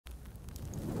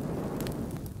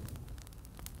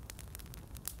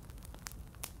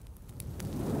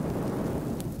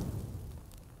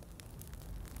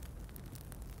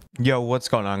Yo, what's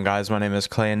going on, guys? My name is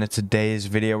Clay, and in today's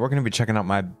video we're going to be checking out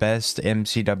my best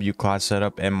MCW class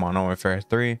setup in Modern Warfare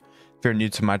 3. If you're new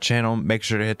to my channel, make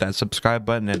sure to hit that subscribe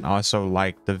button and also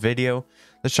like the video.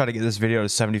 Let's try to get this video to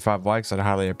 75 likes. I'd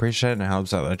highly appreciate it, and it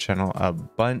helps out the channel a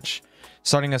bunch.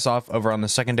 Starting us off over on the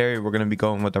secondary, we're going to be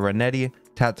going with the Renetti.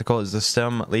 Tactical is the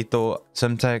Stim, Lethal,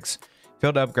 Semtex.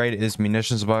 Field upgrade is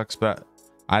Munitions Box, but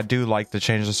I do like to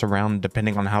change this around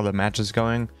depending on how the match is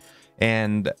going.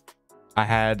 And I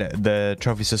had the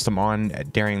trophy system on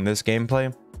during this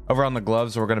gameplay. Over on the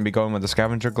gloves, we're going to be going with the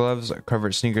scavenger gloves,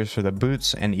 covert sneakers for the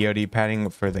boots, and EOD padding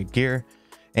for the gear.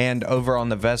 And over on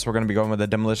the vest, we're going to be going with the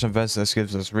demolition vest. This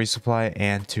gives us resupply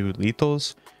and 2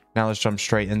 lethals. Now let's jump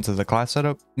straight into the class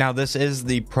setup. Now this is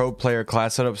the pro player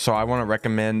class setup, so I want to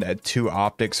recommend 2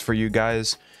 optics for you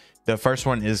guys. The first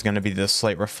one is going to be the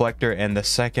slate reflector, and the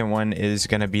second one is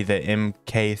going to be the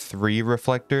MK3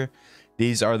 reflector.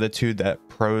 These are the 2 that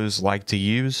pros like to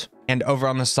use. And over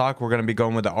on the stock, we're going to be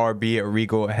going with the RB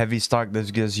Regal heavy stock. This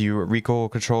gives you recoil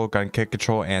control, gun kick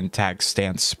control, and tac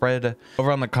stance spread.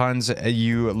 Over on the cons,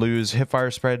 you lose hip fire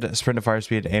spread, sprint to fire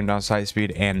speed, aim down sight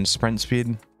speed, and sprint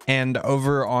speed. And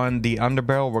over on the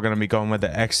underbarrel, we're going to be going with the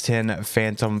X10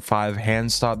 Phantom 5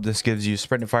 hand stop. This gives you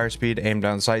sprint to fire speed, aim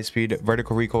down sight speed,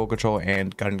 vertical recoil control,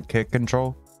 and gun kick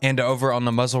control. And over on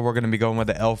the muzzle, we're going to be going with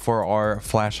the L4R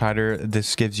flash hider.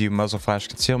 This gives you muzzle flash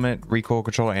concealment, recoil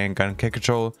control, and gun kick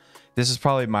control. This is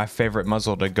probably my favorite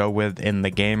muzzle to go with in the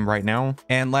game right now.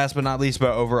 And last but not least,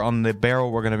 but over on the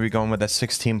barrel, we're going to be going with a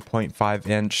 16.5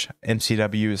 inch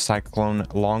MCW Cyclone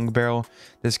long barrel.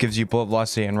 This gives you bullet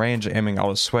velocity and range, aiming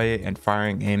auto sway, and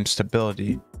firing aim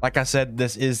stability. Like I said,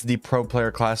 this is the pro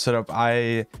player class setup.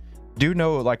 I do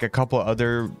know like a couple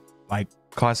other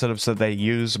class setups that they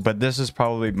use, but this is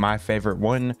probably my favorite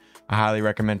one. I highly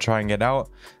recommend trying it out.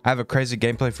 I have a crazy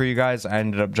gameplay for you guys. I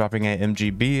ended up dropping a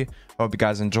MGB. Hope you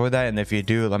guys enjoy that, and if you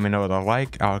do, let me know with a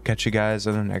like. I'll catch you guys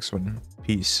in the next one.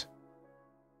 Peace.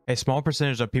 A small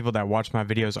percentage of people that watch my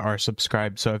videos are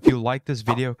subscribed, so if you like this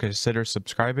video, consider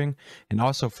subscribing, and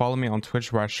also follow me on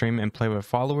Twitch where I stream and play with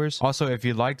followers. Also, if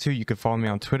you'd like to, you can follow me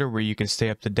on Twitter where you can stay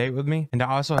up to date with me, and I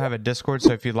also have a Discord,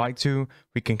 so if you'd like to,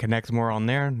 we can connect more on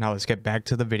there. Now let's get back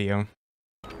to the video.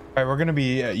 Alright, we're going to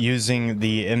be using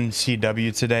the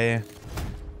MCW today.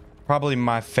 Probably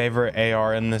my favorite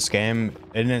AR in this game,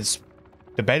 and it's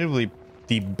debatably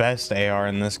the best AR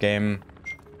in this game,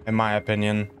 in my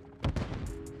opinion.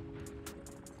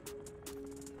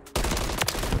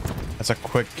 That's a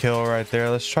quick kill right there.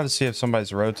 Let's try to see if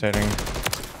somebody's rotating.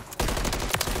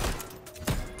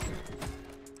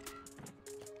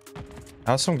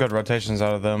 That was some good rotations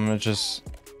out of them. It's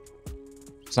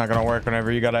not gonna work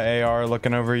whenever you got an AR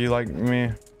looking over you like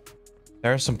me.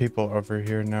 There are some people over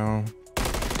here now.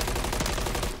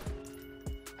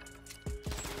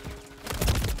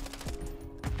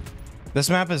 This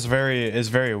map is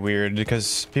very weird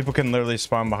because people can literally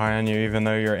spawn behind you even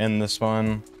though you're in the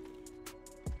spawn.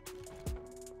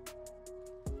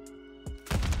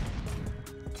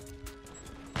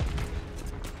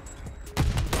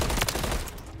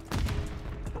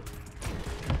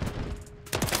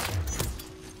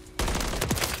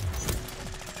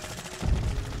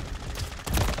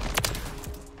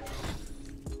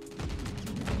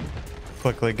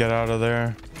 Quickly get out of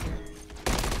there.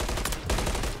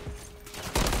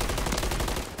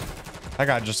 That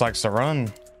guy just likes to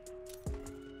run.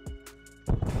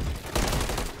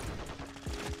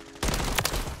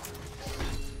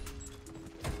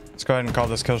 Let's go ahead and call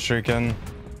this kill streak in.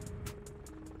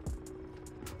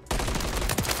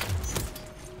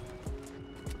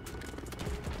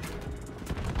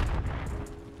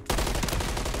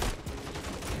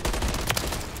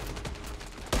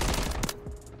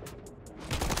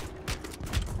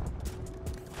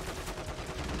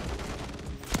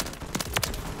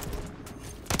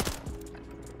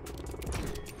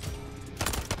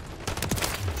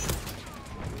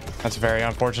 That's very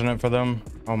unfortunate for them.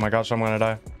 Oh my gosh, I'm gonna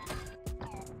die.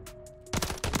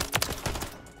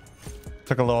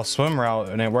 Took a little swim route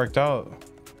and it worked out.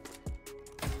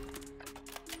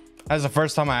 That's the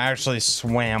first time I actually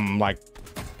swam like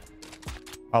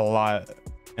a lot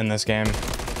in this game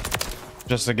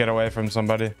just to get away from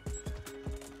somebody.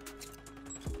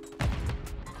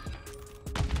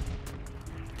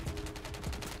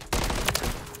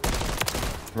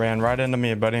 Ran right into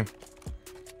me, buddy.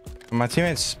 My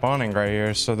teammate's spawning right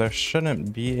here, so there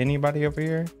shouldn't be anybody over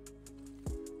here.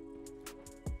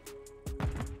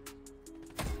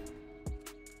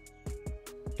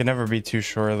 Can never be too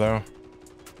sure though.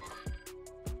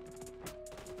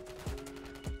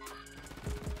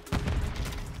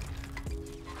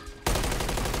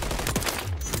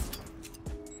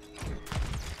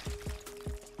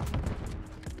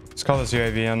 Call this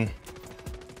UAV in.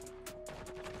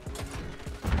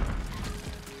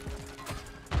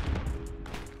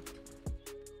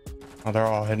 Oh, they're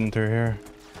all hidden through here.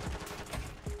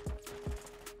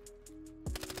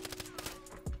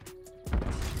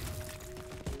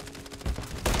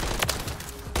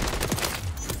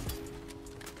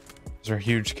 Those are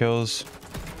huge kills.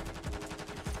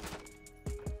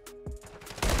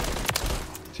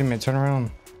 Teammate, turn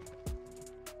around.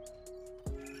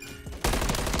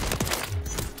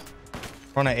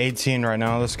 We're on an 18 right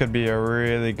now. This could be a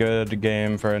really good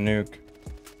game for a nuke.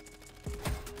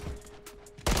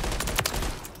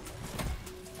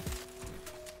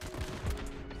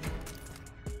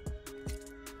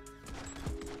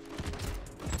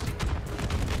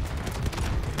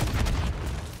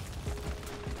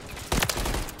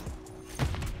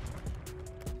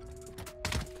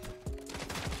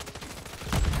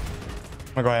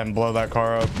 I'm gonna go ahead and blow that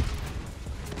car up.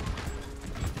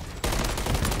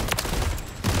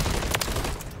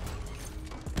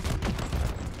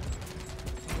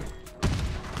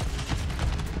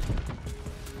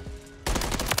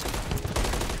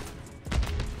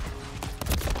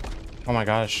 Oh my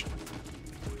gosh.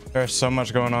 There's so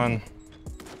much going on.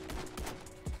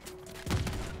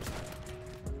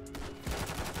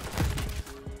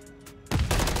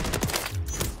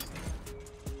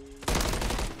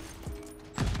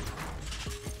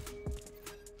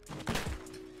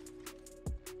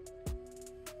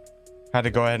 Had to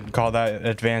go ahead and call that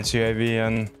advanced UAV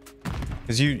in,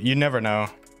 because you never know.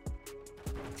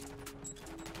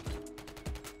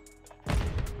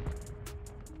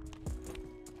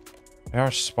 They are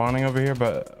spawning over here,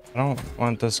 but I don't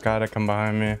want this guy to come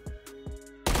behind me.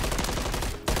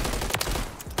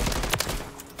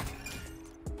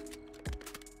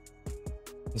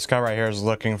 This guy right here is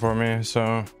looking for me,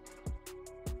 so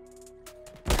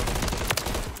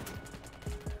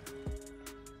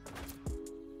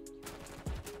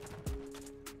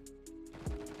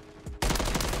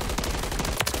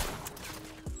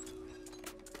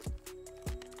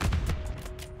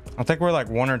I think we're like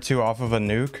 1 or 2 off of a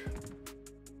nuke.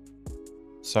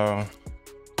 So,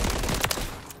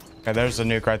 okay, there's the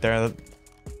nuke right there.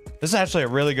 This is actually a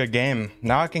really good game.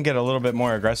 Now I can get a little bit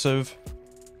more aggressive.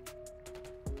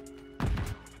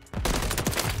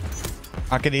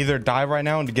 I could either die right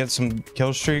now and get some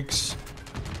kill streaks,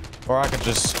 or I could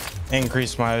just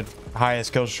increase my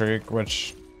highest kill streak,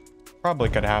 which probably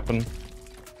could happen.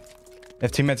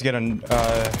 If teammates get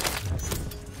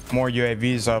more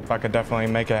UAVs up, I could definitely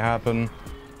make it happen.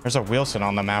 There's a Wilson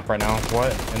on the map right now.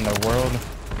 What in the world?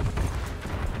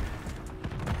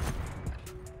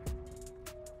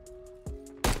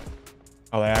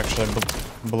 Oh, they actually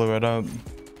blew it up.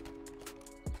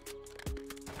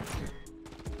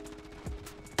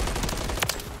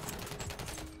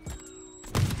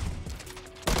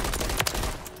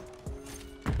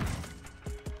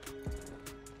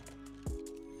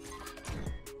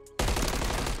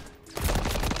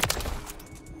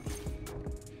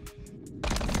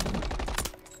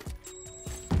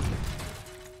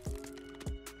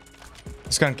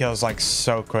 This gun kill is like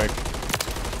so quick.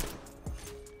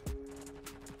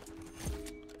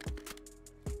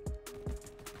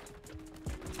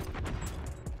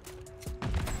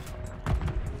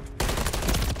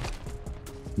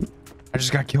 I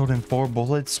just got killed in 4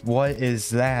 bullets. What is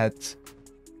that?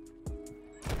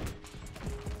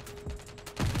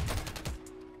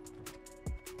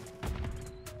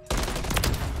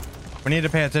 We need to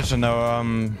pay attention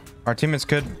though. Our teammates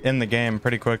could end the game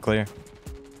pretty quickly.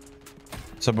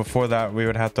 So before that, we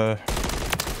would have to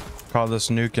call this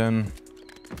nuke in.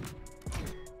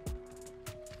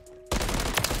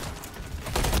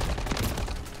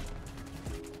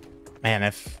 Man,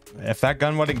 if that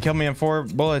gun wouldn't kill me in 4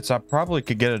 bullets, I probably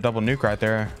could get a double nuke right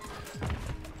there.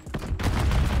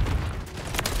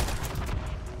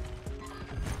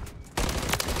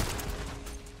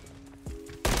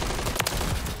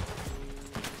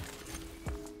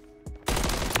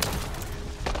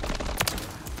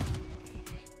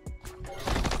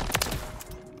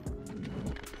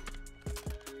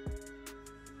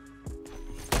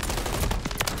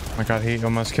 Oh my god, he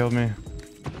almost killed me.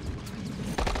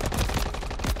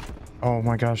 Oh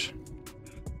my gosh.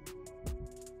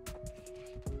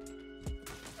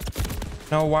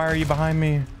 No, why are you behind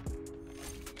me? All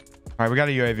right, we got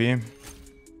a UAV.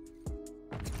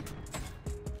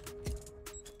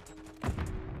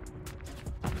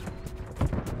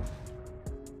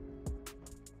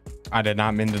 I did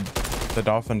not mean to the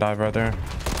dolphin dive right there.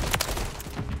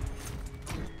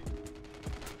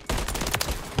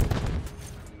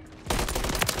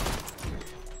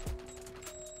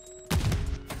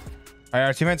 All right,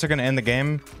 our teammates are going to end the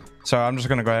game. So I'm just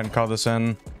gonna go ahead and call this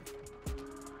in.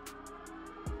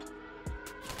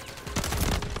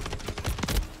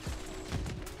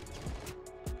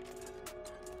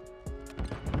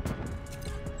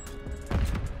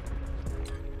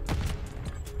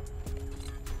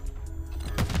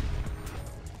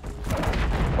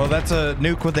 Well, that's a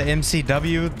nuke with the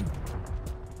MCW.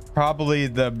 Probably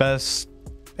the best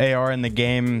AR in the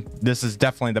game. This is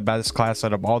definitely the best class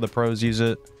setup. All the pros use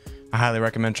it. I highly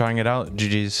recommend trying it out.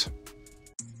 GG's.